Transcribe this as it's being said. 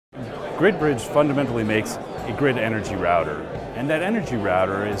GridBridge fundamentally makes a grid energy router, and that energy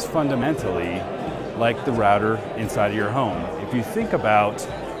router is fundamentally like the router inside of your home. If you think about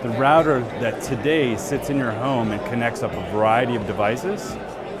the router that today sits in your home and connects up a variety of devices,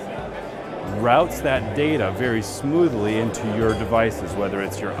 routes that data very smoothly into your devices, whether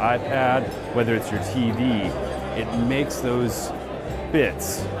it's your iPad, whether it's your TV, it makes those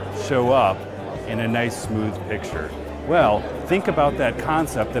bits show up in a nice smooth picture. Well, think about that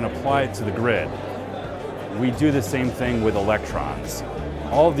concept and apply it to the grid. We do the same thing with electrons.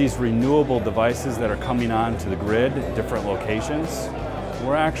 All of these renewable devices that are coming onto the grid at different locations,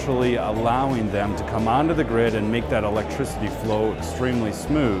 we're actually allowing them to come onto the grid and make that electricity flow extremely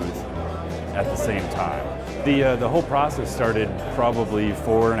smooth at the same time. The whole process started probably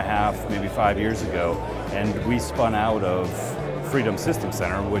 4.5, maybe 5 years ago, and we spun out of Freedom System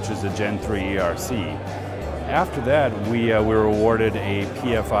Center, which is a Gen 3 ERC. After that, we were awarded a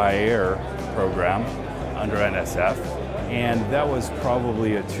PFI Air program under NSF, and that was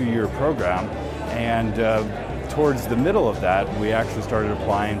probably a 2-year program. And towards the middle of that, we actually started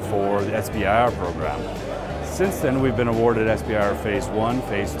applying for the SBIR program. Since then, we've been awarded SBIR Phase 1,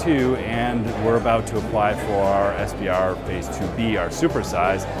 Phase 2, and we're about to apply for our SBIR Phase 2B, our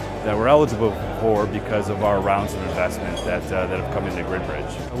supersize, that we're eligible for because of our rounds of investment that have come into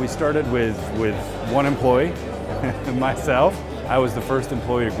GridBridge. We started with 1 employee, myself. I was the first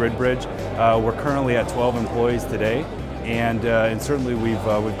employee at GridBridge. We're currently at 12 employees today, and certainly we've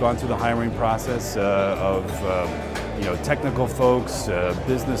gone through the hiring process of technical folks,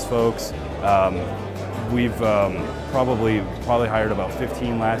 business folks. We've probably hired about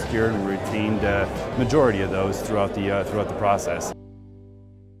 15 last year, and we retained majority of those throughout the process.